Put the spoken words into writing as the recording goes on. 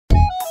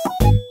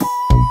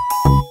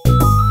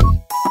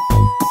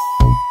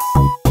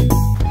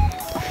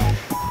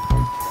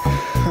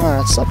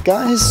What's up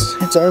guys,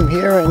 it's Om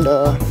here and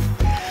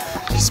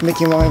just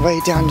making my way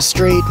down the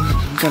street.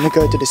 I'm gonna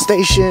go to the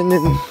station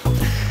and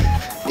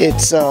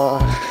it's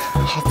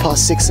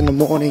 6:30 in the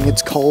morning,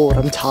 it's cold,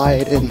 I'm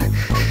tired and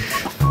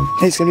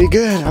it's gonna be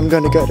good. I'm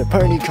gonna go to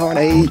PonyCon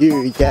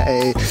HAIII,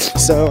 yay!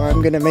 So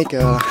I'm gonna make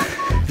a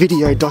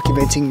video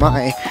documenting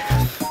my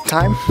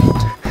time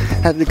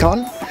at the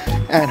con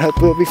and hope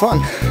it will be fun.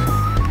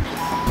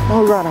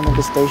 Alright, I'm at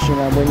the station,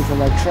 I'm waiting for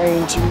my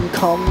train to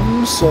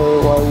come,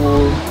 so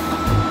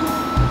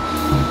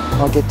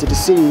I'll get to the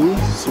city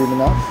soon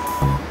enough.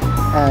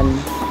 And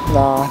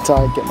until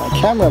I get my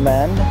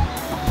cameraman,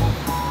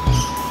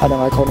 I don't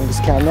like holding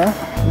this camera.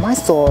 My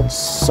thoughts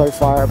so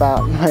far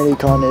about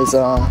PonyCon is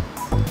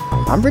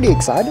I'm pretty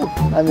excited.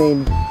 I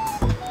mean,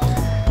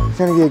 it's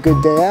gonna be a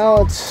good day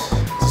out.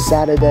 It's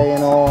Saturday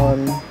and all,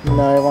 and you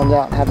know, everyone's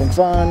out having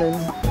fun and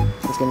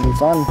it's gonna be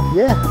fun.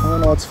 Yeah, I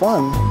know it's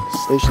fun. The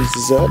station's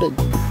deserted.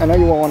 I know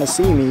you won't want to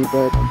see me,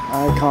 but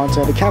I can't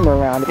turn the camera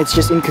around. It's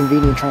just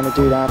inconvenient trying to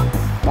do that.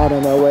 I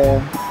don't know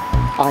where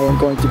I am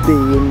going to be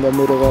in the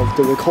middle of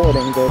the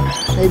recording, but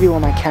maybe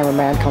when my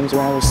cameraman comes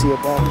around we'll see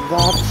about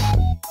that.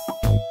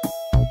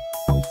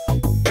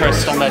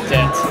 Trust on that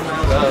tent.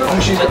 Oh,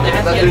 she's got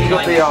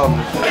the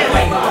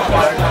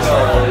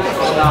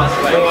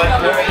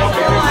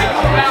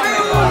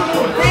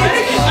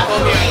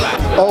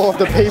all of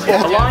the people.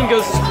 The line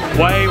goes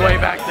way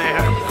back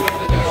there.